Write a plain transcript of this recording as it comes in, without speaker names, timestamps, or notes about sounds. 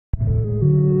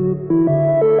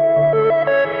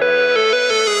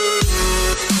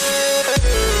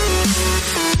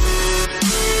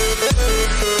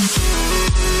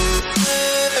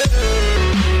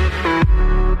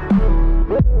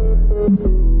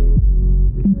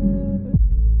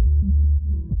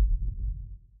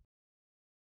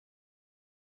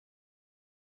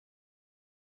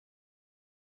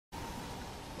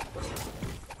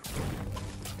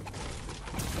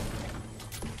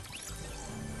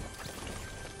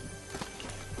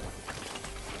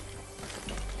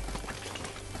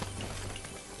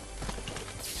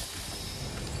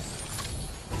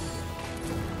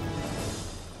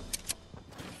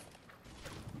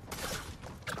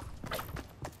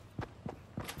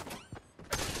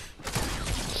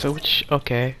So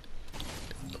okay.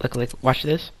 Look, watch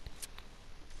this.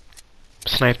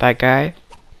 Snipe that guy.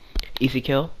 Easy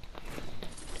kill.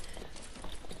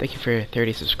 Thank you for your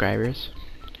 30 subscribers.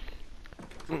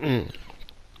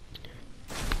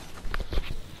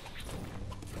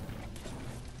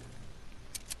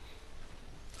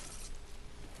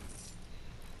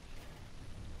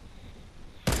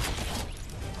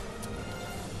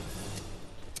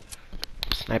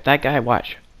 Snipe that guy,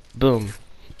 watch. Boom.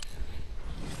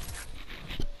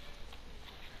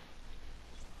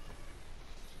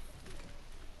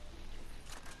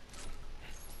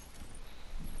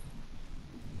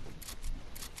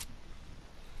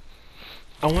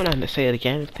 I want to say it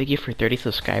again. Thank you for 30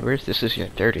 subscribers. This is your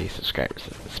 30 subscribers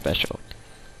special.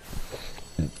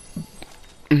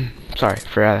 Sorry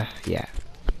for yeah.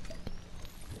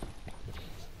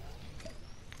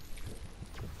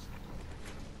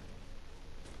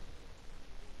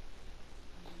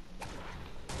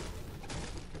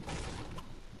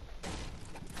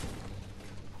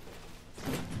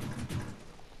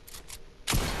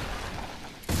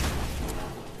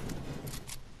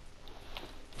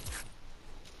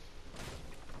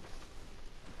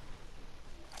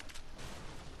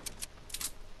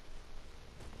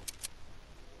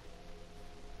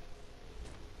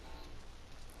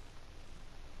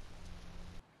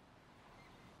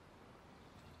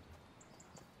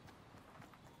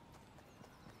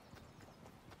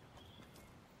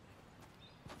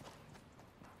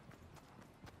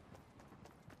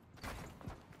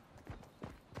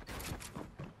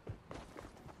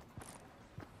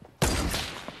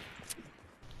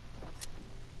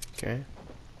 Okay.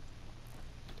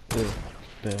 Boom.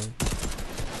 Boom.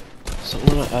 So I'm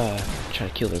gonna try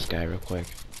to kill this guy real quick.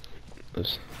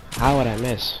 Oops. How would I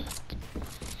miss?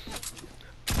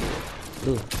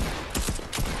 Ooh.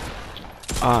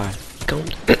 He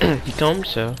combed. He combed,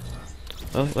 so.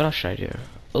 Oh, what else should I do?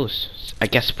 Oh, I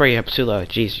guess spray up too low.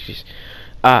 Jeez.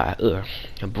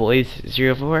 Boys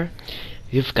 04,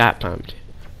 you've got pumped.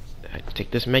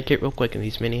 Take this medkit real quick and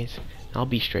these minis. I'll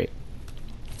be straight.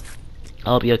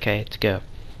 I'll be okay to go.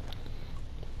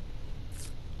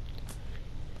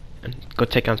 And go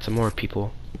take on some more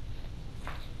people.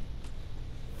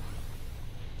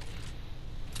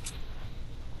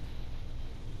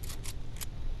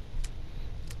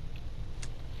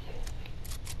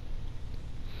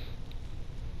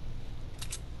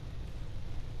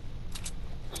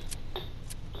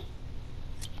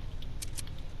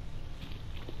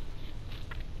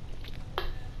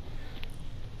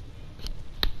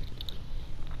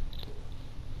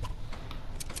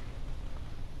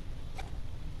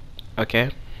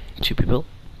 Okay, 2 people.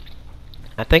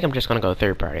 I think I'm just gonna go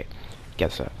third party.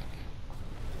 Guess so.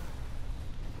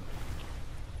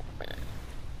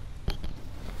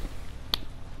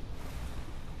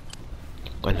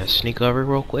 Gonna sneak over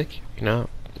real quick, you know,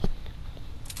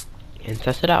 and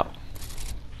test it out.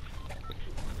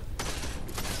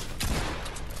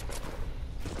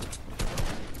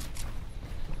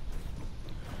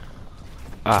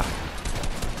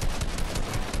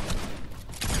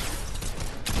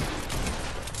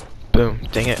 Boom.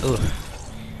 Dang it. Ooh.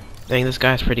 Dang, this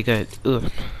guy's pretty good. Ooh.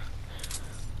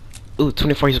 Ooh,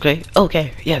 24 is okay.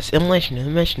 Okay. Yes. Elimination.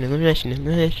 Elimination.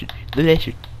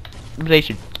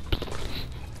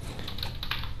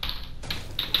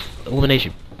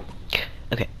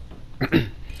 Okay.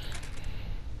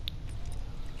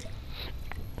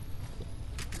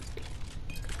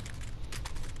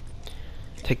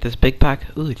 Take this big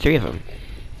pack. Ooh, 3 of them.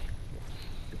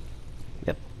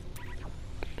 Yep.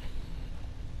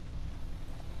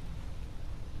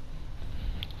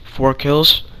 4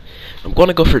 kills. I'm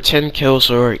gonna go for 10 kills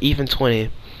or even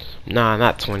 20. Nah,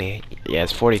 not 20. Yeah,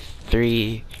 it's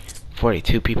 43,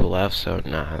 42 people left, so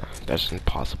nah, that's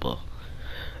impossible.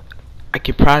 I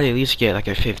could probably at least get like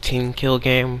a 15 kill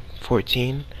game,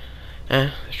 14.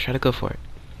 Let's try to go for it.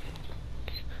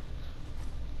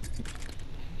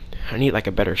 I need like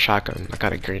a better shotgun. I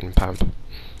got a green pump.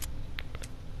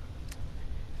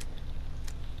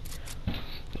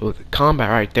 Ooh, the combat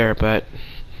right there, but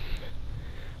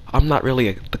I'm not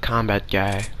really the combat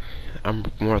guy. I'm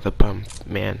more the pump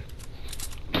man.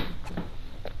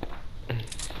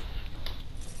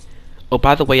 Oh,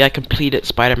 by the way, I completed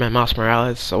Spider-Man Miles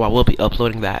Morales, so I will be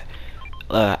uploading that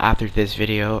after this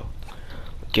video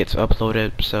gets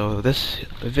uploaded. So this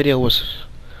video was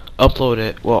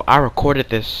uploaded. Well, I recorded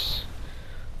this.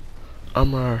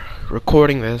 I'm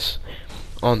recording this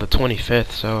on the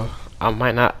 25th, so I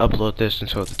might not upload this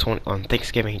until the on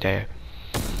Thanksgiving Day.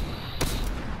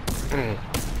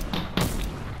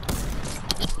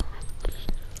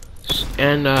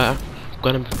 And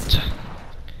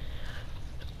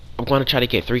I'm going to try to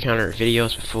get 300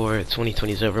 videos before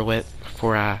 2020 is over with,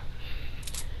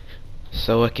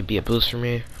 so it could be a boost for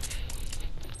me.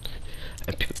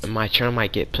 And my channel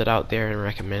might get put out there and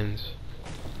recommends.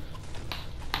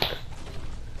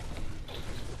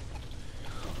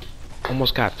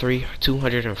 Almost got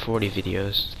 240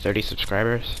 videos, 30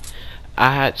 subscribers.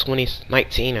 I had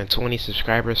 19 and 20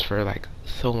 subscribers for like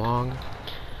so long.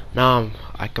 Now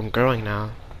I'm growing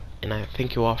now, and I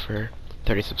thank you all for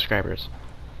 30 subscribers.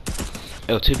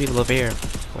 Oh, 2 people over here.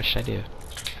 What should I do?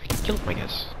 I can kill them, I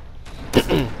guess.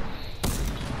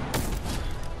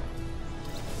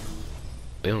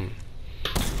 Boom.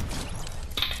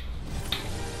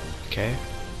 Okay.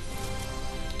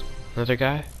 Another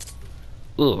guy.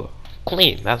 Ooh,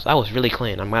 clean. That was really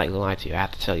clean. I'm not gonna lie to you. I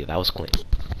have to tell you, that was clean.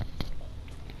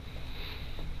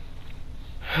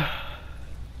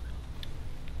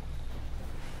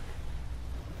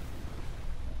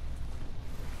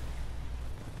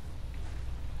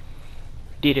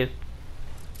 Did it.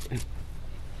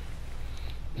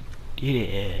 Did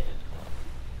it.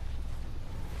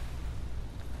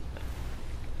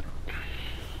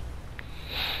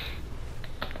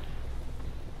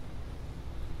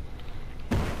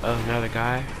 Oh, another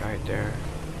guy right there.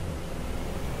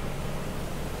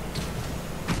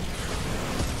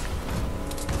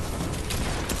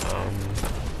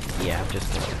 Yeah, I'm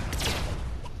just gonna.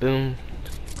 Boom.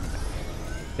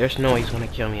 There's no way he's gonna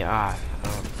kill me.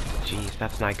 Jeez,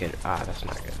 that's not good. That's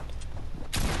not good.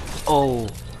 Oh,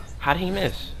 how did he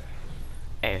miss?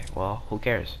 Hey, well, who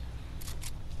cares?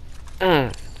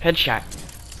 Headshot.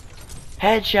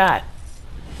 Headshot.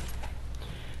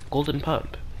 Golden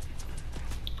pump.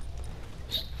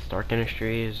 Stark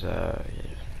Industries.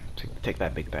 Take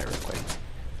that big bet real quick.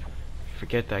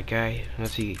 Forget that guy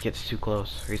unless he gets too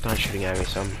close. He's not shooting at me,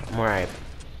 so I'm alright.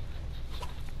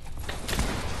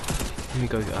 Let me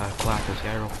go clap this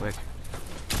guy real quick.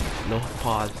 No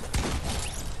pause.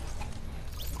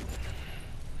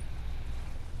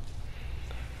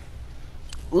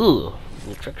 Ooh,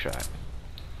 little trick shot.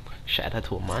 Shout out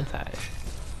to a montage.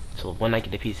 So when I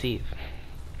get the PC,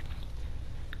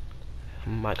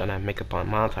 I'm not gonna make up on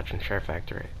montage and Share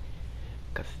Factory,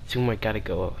 cause too much gotta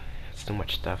go. It's too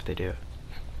much stuff to do.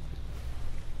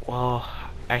 Well,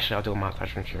 actually, I'll do a montage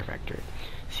from Share Factory.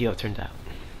 See how it turns out.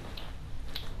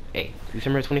 Hey,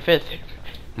 December 25th,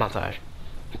 montage.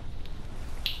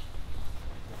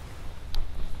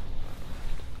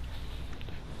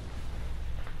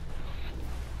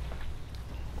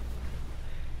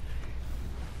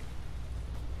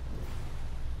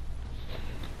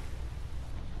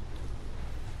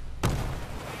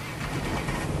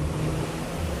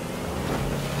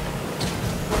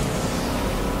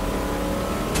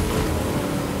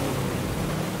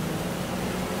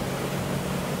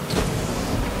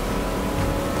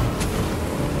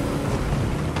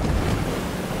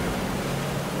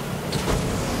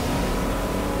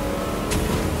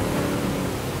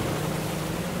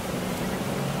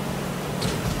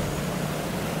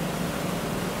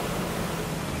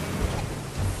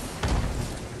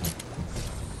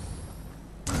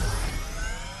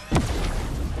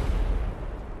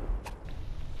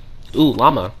 Ooh,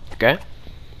 llama. Okay.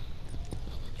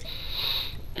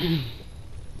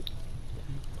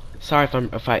 Sorry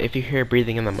if you hear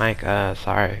breathing in the mic.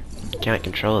 Sorry, can't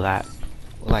control that.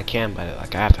 Well, I can, but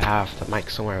like I have to have the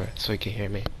mic somewhere so you can hear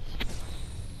me.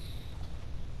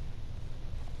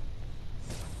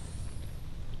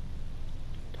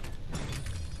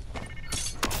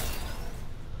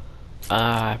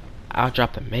 I'll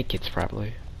drop the make kits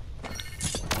probably.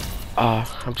 I'm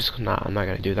not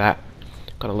gonna do that.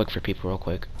 Gotta look for people real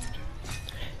quick.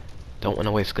 Don't want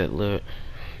to waste good loot.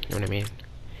 You know what I mean?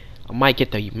 I might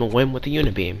get the win with the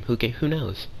unibeam. Who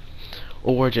knows?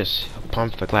 Or just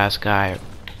pump the glass guy.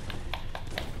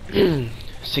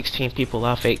 16 people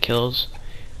left, 8 kills.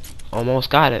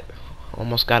 Almost got it.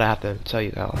 Almost got it. I have to tell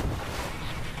you that.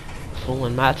 Full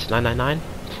on mats 999.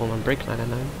 Full on brick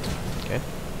 999. Okay.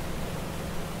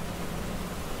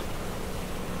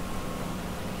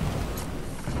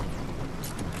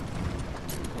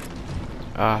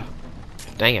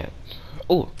 Dang it.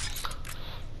 Ooh.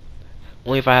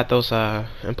 Only if I had those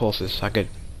impulses I could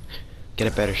get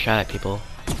a better shot at people.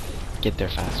 Get there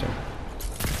faster.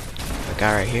 A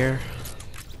guy right here.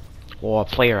 Or a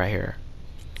player right here.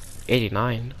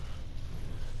 89.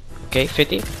 Okay,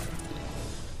 50.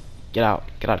 Get out.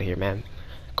 Get out of here, man.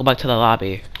 Go back to the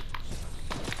lobby.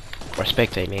 Or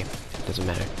spectate me. Doesn't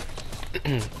matter.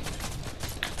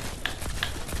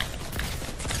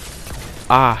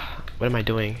 What am I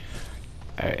doing?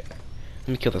 Alright. Let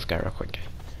me kill this guy real quick.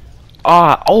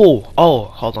 Oh,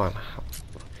 hold on.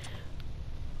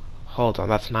 Hold on,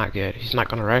 that's not good. He's not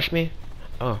gonna rush me?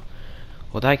 Oh.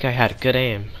 Well, that guy had good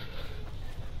aim.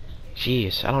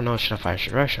 Jeez, I don't know if I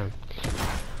should rush him.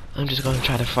 I'm just gonna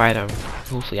try to fight him.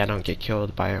 Hopefully I don't get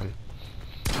killed by him.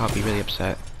 I'll be really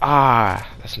upset. Ah,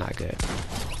 that's not good.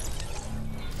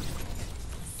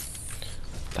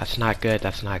 That's not good,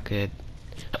 that's not good.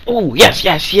 Oh, yes,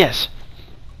 yes, yes!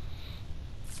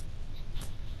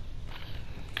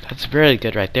 That's very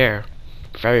good right there.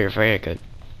 Very, very good.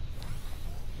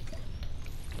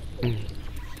 Mm.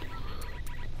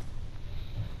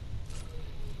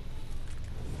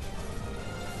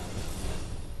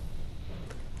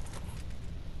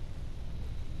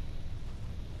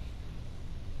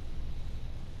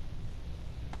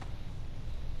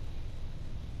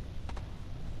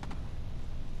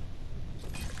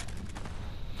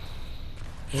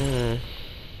 Hmm.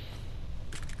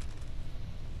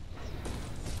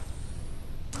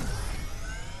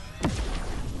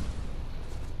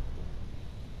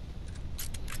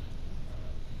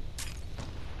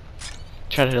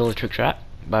 Try to hit a little trick shot,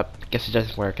 but I guess it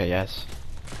doesn't work, I guess.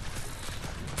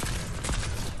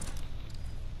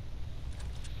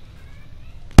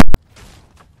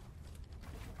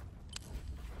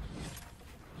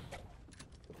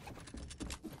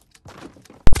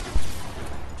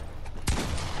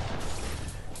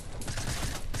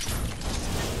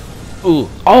 Ooh.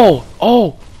 Oh!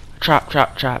 Oh! Trap,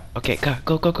 trap, trap. Okay, go,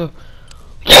 go, go, go.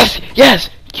 Yes! Yes!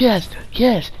 Yes!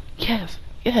 Yes! Yes!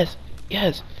 Yes!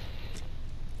 Yes!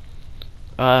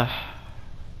 Uh...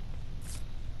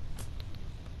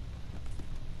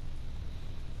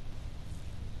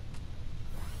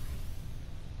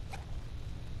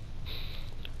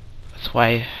 That's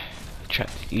why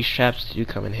these traps do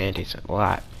come in handy a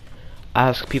lot. I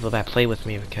ask people that play with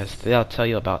me because they'll tell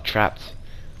you about traps.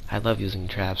 I love using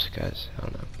traps because, I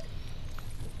don't know.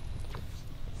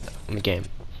 In the game.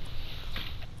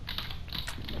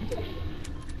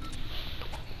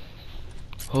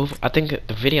 I think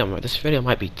this video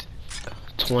might be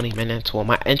 20 minutes. Well,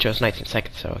 my intro is 19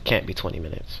 seconds, so it can't be 20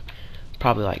 minutes.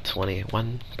 Probably like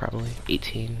 21, probably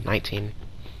 18, 19.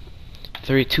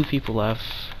 2 people left.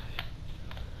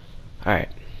 Alright.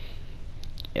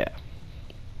 Yeah.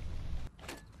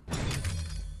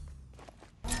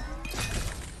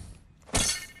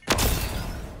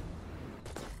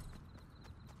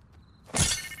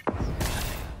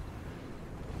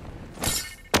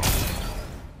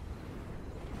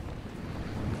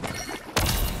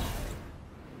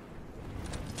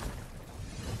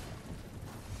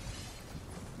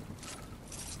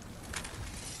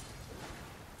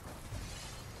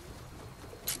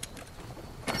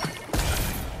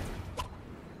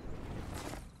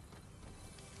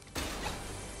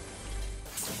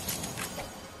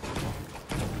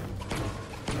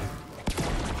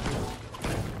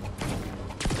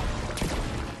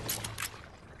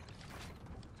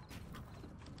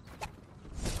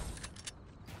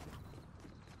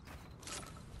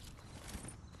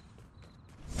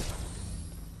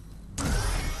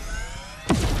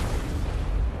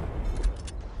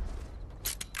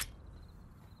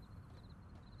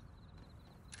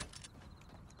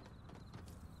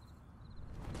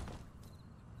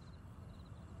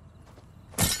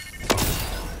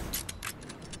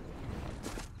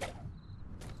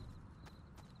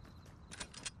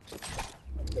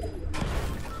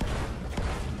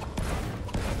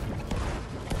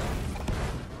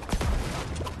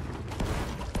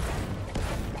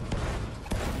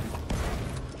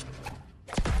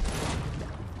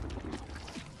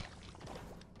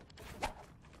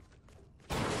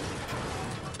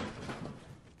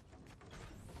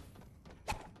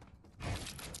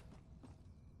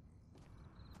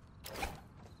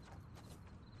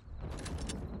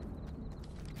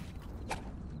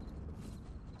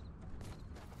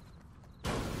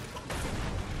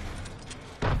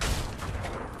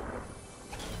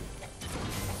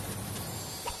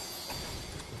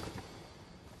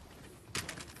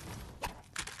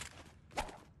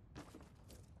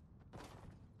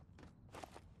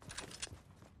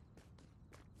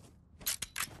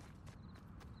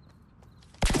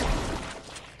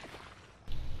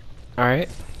 Alright,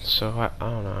 so I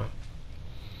don't know.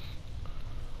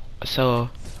 So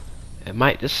I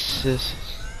meant to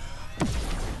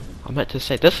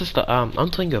say this is the I'm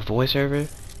doing a voiceover.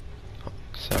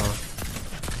 So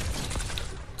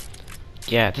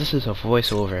yeah, this is a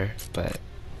voiceover, but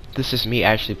this is me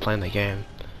actually playing the game.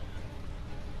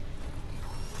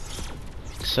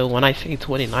 So when I say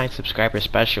 29 subscriber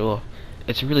special,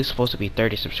 it's really supposed to be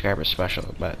 30 subscriber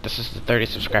special, but this is the 30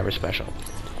 subscriber special.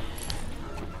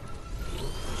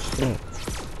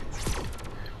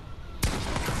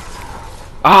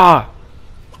 Ah!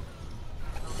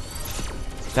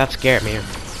 That scared me. I'm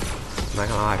not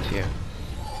gonna lie to you.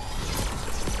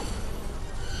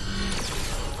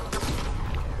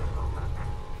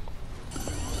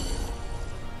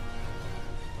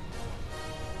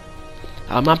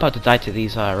 I'm not about to die to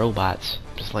these robots.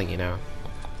 Just letting you know.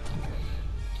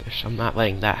 I'm not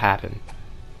letting that happen.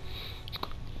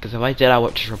 Because if I did, I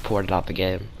would just report it out the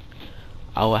game.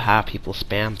 I would have people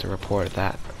spam to report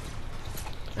that.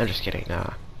 I'm just kidding.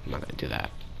 Nah, I'm not gonna do that.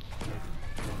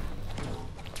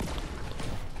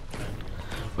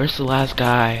 Where's the last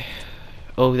guy?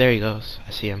 Oh, there he goes.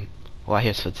 I see him. Well, I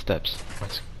hear his footsteps.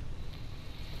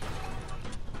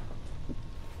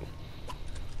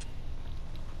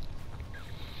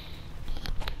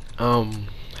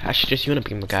 I should just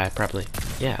unibeam the guy, probably.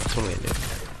 Yeah, that's what I'm gonna do.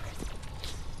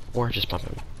 Or just bump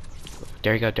him.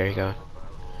 There you go, there you go.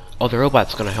 Oh, the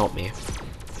robot's gonna help me.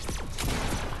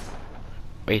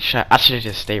 Wait, I should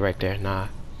just stay right there. Nah,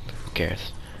 who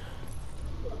cares?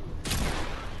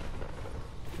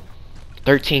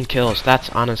 13 kills, that's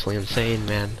honestly insane,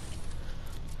 man.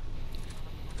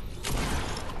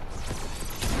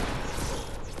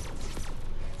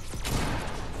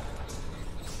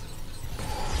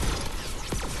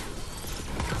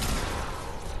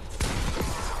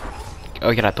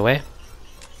 Oh, get out the way.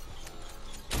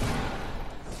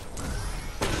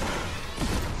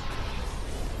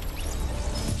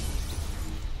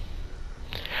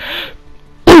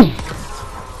 Boom!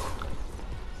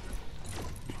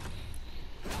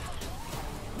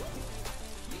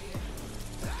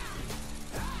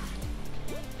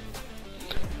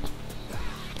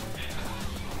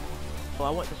 Well,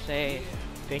 I want to say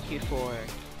thank you for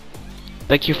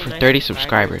 30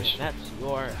 subscribers. That's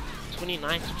your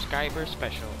 29 subscriber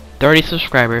special. 30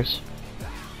 subscribers.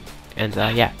 And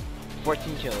yeah.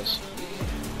 14 kills.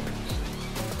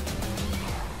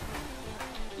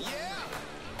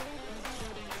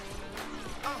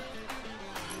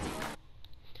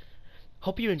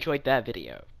 Hope you enjoyed that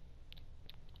video.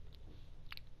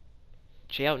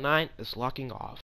 J9 is locking off.